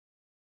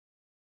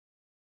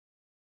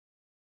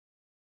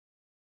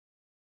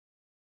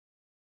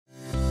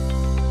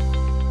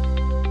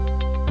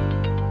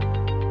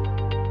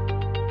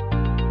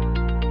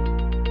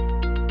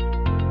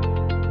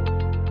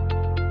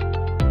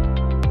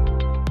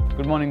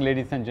Good morning,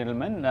 ladies and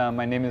gentlemen.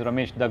 My name is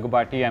Ramesh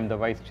Daggubati. I'm the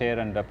Vice Chair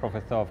and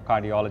Professor of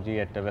Cardiology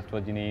at West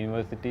Virginia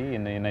University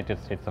in the United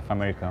States of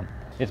America.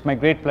 It's my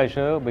great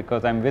pleasure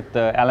because I'm with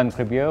Alain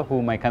Cribier,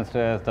 whom I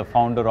consider as the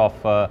founder of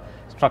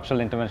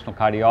Structural Interventional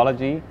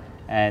Cardiology.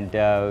 And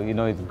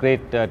it's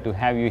great to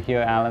have you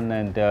here, Alain,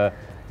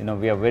 and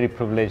we are very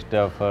privileged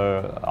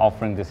for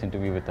offering this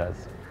interview with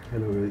us.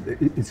 Hello,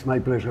 it's my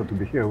pleasure to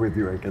be here with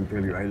you. I can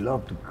tell you, I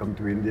love to come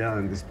to India,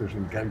 and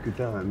especially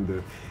Calcutta,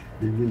 and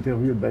being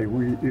interviewed by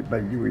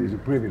you is a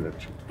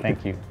privilege.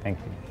 Thank you, thank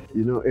you.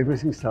 You know,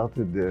 everything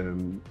started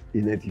in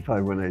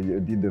 '85 when I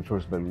did the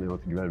first balloon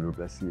aortic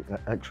valvuloplasty.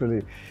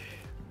 Actually,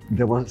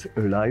 there was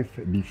a life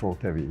before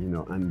TAVI,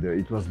 and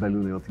it was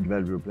balloon aortic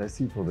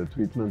valvuloplasty for the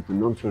treatment, the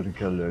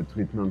non-surgical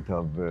treatment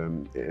of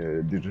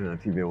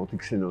degenerative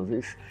aortic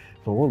stenosis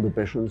for all the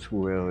patients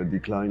who were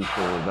declined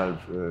for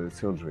valve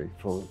surgery,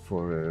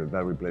 for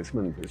valve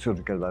replacement,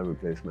 surgical valve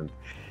replacement.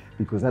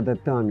 Because at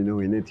that time,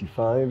 in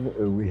 '85,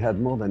 we had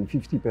more than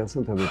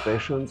 50% of the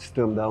patients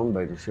turned down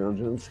by the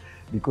surgeons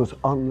because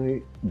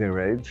only their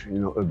age,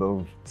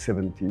 above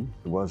 70,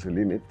 was a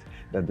limit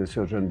that the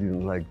surgeon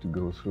didn't like to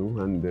go through,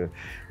 and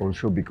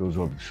also because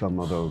of some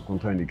other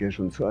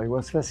contraindications. So I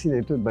was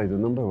fascinated by the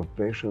number of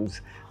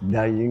patients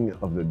dying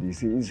of the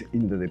disease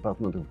in the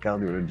department of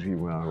cardiology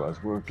where I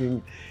was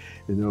working.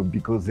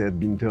 Because they had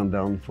been turned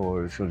down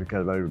for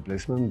surgical valve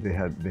replacement, they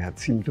had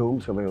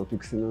symptoms of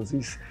aortic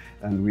stenosis,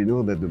 and we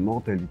know that the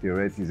mortality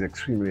rate is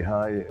extremely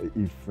high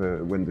if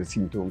when the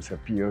symptoms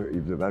appear,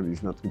 if the valve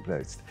is not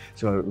replaced.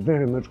 So I'm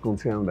very much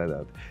concerned by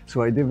that.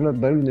 So I developed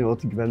balloon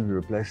aortic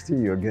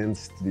valvuloplasty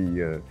against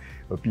the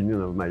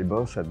opinion of my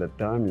boss at that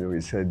time.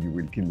 He said, you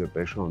will kill the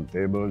patient on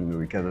table,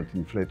 we cannot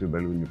inflate a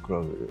balloon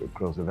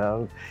across the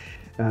valve.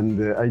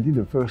 And I did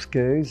the first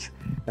case,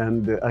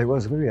 and I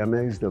was very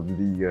amazed of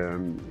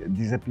the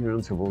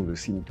disappearance of all the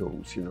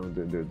symptoms.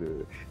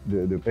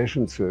 The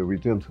patient's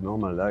return to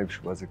normal life.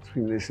 She was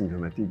extremely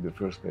symptomatic, the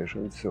first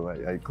patient. So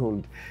I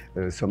called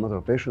some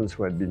other patients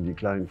who had been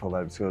declined for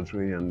valve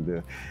surgery,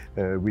 and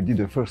we did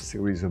the first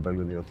series of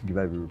balloon aortic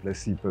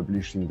valvuloplasty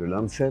published in the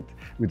Lancet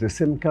with the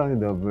same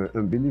kind of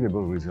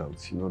unbelievable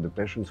results. The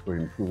patients were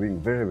improving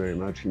very, very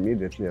much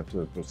immediately after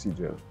the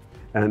procedure.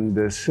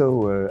 And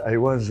so I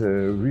was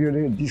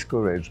really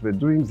discouraged. But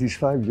during these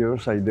 5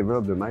 years, I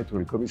developed the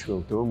mitral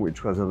commissurotome,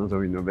 which was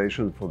another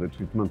innovation for the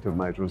treatment of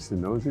mitral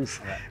stenosis,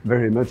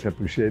 very much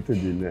appreciated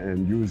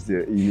and used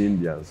in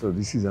India. So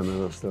this is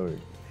another story.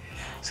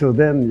 So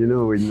then,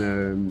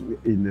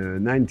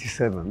 in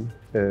 '97,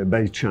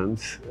 by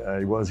chance,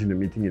 I was in a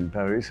meeting in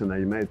Paris, and I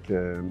met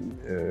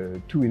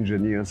two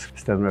engineers,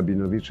 Stan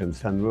Rabinovich and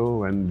Stan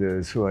Rowe,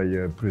 and so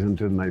I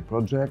presented my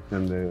project,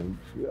 and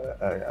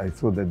I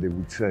thought that they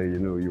would say,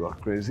 you are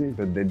crazy,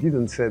 but they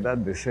didn't say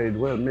that. They said,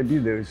 well, maybe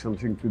there is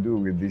something to do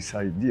with this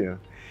idea.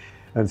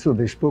 And so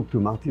they spoke to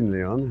Martin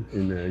Leon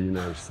in the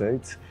United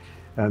States.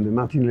 And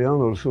Martin Leon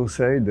also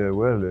said,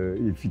 well,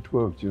 if it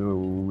worked, we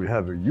will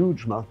have a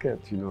huge market,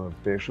 of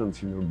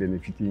patients,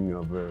 benefiting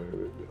of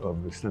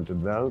the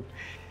stented valve.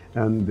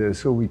 And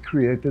so we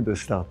created a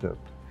startup,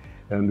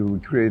 and we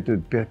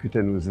created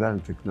Percutaneous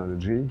valve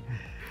technology.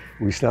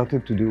 We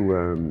started to do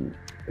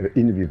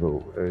in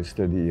vivo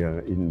study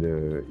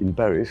in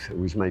Paris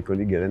with my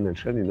colleague Elena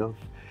Chaninov,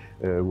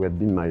 who had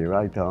been my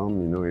right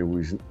arm, who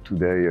is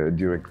today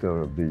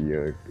director of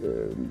the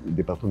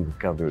Department of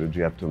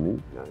Cardiology after me.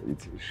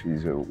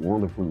 She's a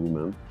wonderful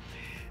woman.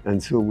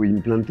 And so we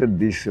implanted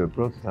this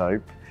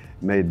prototype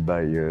made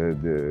by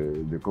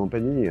the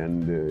company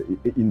and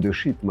in the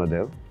ship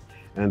model.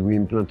 And we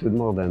implanted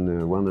more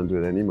than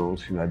 100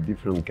 animals, at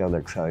different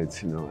cardiac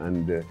sites,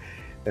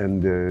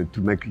 and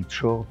to make it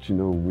short,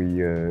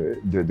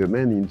 the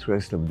main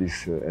interest of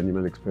this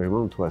animal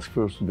experiment was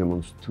first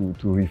to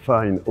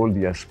refine all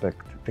the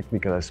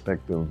technical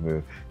aspect of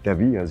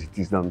TAVI as it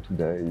is done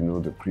today,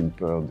 the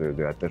crimper,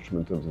 the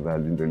attachment of the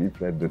valve in the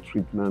leaflet, the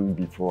treatment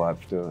before,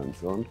 after, and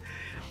so on.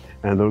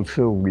 And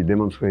also we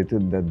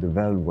demonstrated that the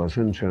valve was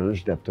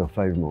unchanged after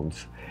 5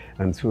 months.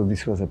 And so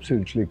this was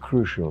absolutely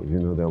crucial.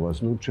 There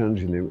was no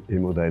change in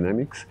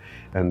hemodynamics,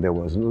 and there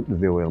were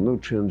no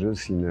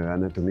changes in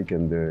anatomic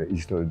and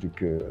histologic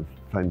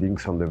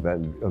findings on the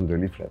valve, on the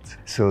leaflets.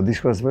 So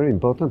this was very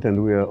important,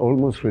 and we are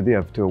almost ready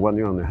after 1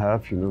 year and a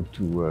half,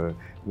 to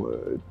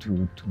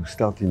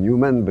start in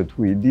human, but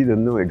we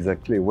didn't know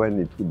exactly when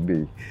it would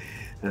be.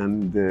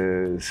 And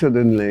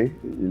suddenly,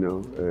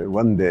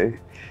 one day,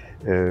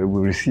 we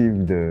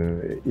received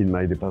in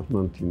my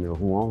department in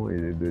Rouen,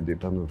 in the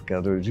Department of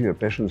Cardiology, a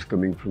patient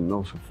coming from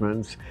north of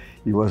France.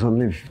 He was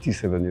only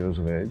 57 years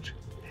of age,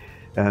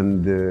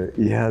 and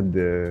he had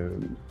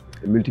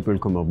multiple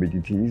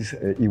comorbidities.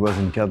 He was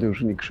in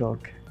cardiogenic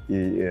shock.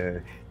 He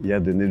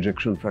had an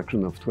ejection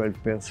fraction of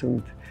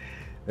 12%.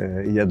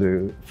 He had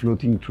a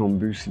floating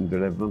thrombus in the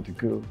left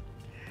ventricle,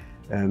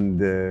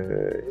 and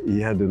he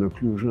had an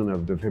occlusion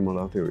of the femoral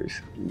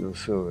arteries.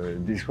 So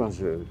this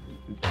was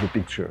the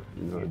picture,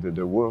 you know,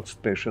 the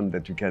worst patient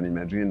that you can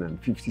imagine, and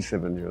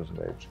 57 years of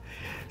age.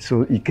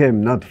 So he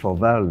came not for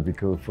valve,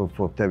 because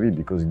for TAVI,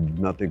 because it did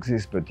not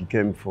exist, but he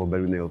came for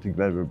balloon aortic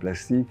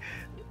valvuloplasty,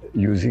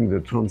 using the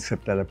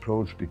transeptal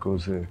approach,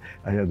 because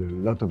I had a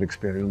lot of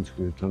experience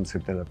with the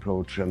transeptal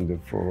approach and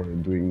for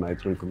doing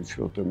mitral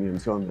commissurotomy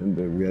and so on,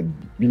 and we had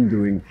been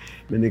doing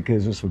many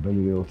cases of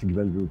balloon aortic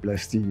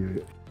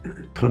valvuloplasty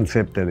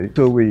transeptally.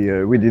 So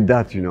we did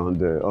that, you know,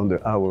 on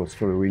the hours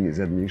following his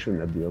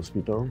admission at the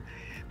hospital.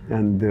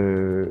 And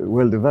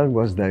well, the valve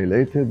was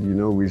dilated, you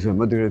know, with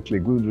moderately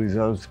good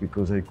results,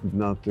 because I could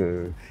not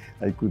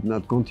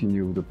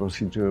continue the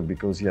procedure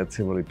because he had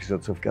several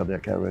episodes of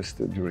cardiac arrest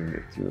during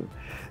it, you know.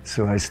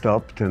 So I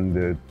stopped,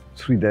 and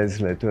 3 days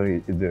later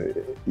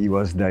he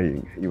was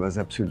dying. He was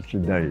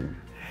absolutely dying.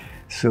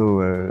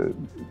 So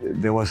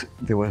there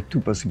were two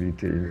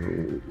possibilities.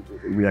 You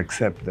know, we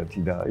accept that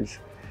he dies,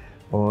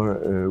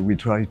 or we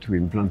try to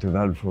implant a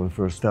valve for the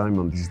first time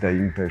on this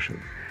dying patient.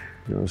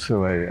 You know,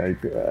 so I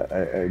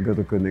got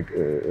a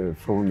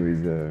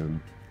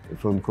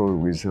phone call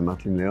with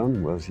Martin Leon,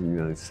 who was in the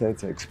United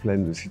States. I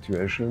explained the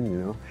situation, you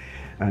know,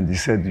 and he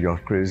said, "You're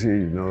crazy,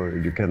 you know,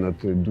 you cannot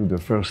do the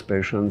first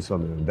patients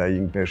on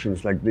dying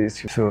patients like this."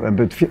 So,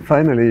 but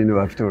finally, you know,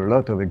 after a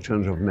lot of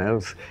exchange of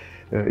mails,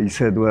 he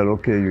said, "Well,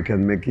 okay, you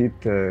can make it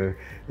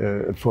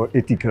for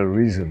ethical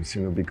reasons,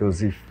 you know,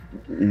 because if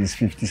he's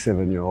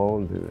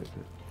 57-year-old."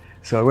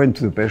 So I went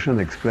to the patient,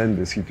 explained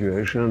the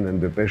situation, and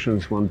the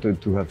patients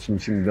wanted to have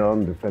something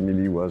done. The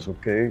family was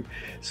okay.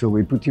 So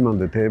we put him on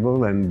the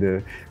table,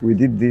 and we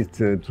did this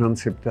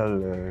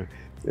transeptal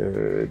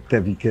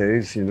TAVI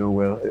case, you know,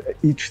 where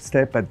each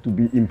step had to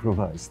be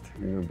improvised,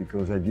 you know,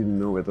 because I didn't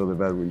know whether the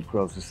valve will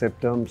cross the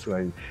septum,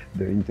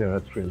 the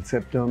interarterial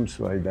septum,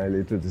 so I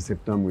dilated the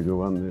septum with a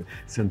 1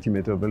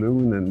 centimeter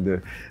balloon,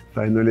 and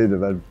finally the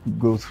valve could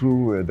go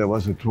through. There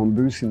was a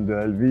thrombus in the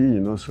LV, you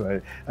know, so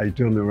I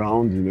turned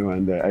around, you know,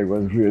 and I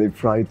was really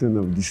frightened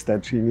of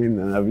detaching it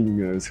and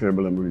having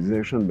cerebral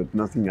embolization, but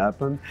nothing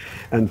happened.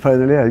 And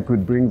finally I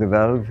could bring the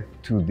valve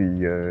to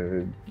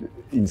the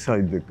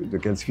inside the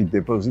calcific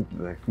deposit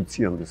that I could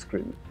see on the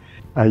screen.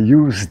 I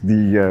used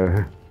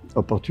the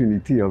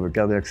opportunity of a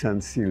cardiac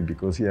standstill,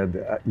 because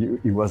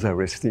he was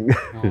arresting,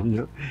 you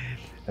know,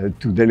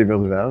 to deliver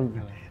the valve.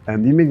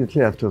 And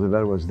immediately after the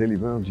valve was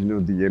delivered, you know,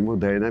 the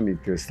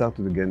hemodynamic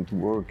started again to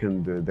work,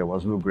 and there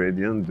was no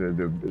gradient.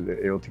 The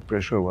aortic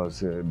pressure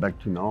was back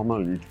to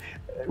normal.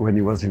 When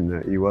he was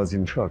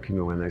in shock, you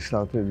know, when I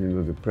started, you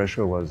know, the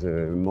pressure was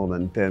more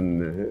than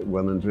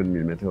 100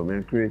 millimeter of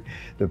mercury.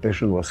 The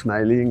patient was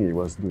smiling, he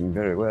was doing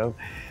very well.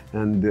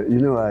 And, you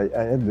know, I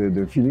had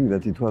the feeling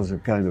that it was a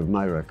kind of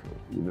miracle,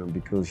 you know,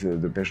 because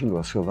the patient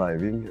was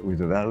surviving with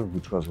the valve,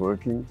 which was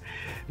working,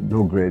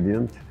 no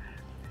gradient.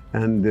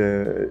 And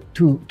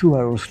 2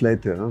 hours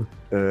later,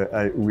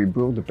 we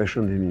brought the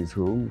patient in his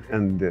room,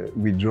 and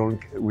we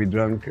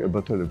drank a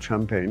bottle of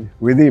champagne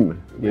with him,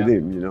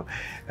 you know.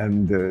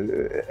 And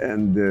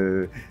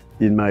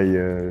in my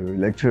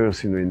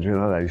lectures, you know, in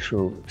general, I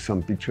show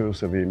some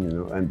pictures of him, you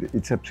know, and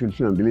it's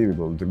absolutely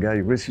unbelievable. The guy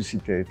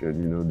resuscitated,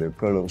 you know, the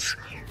colors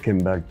came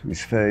back to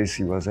his face.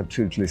 He was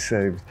absolutely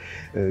saved.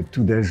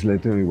 2 days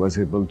later, he was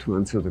able to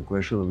answer the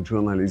question of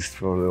journalists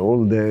for the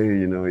whole day.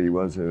 You know, he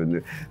was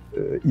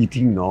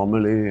eating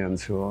normally and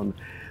so on.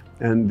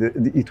 And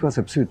it was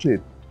absolutely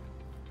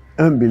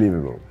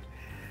unbelievable.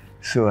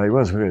 So I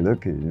was very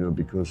lucky, you know,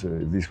 because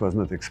this was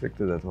not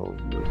expected at all.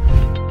 You know.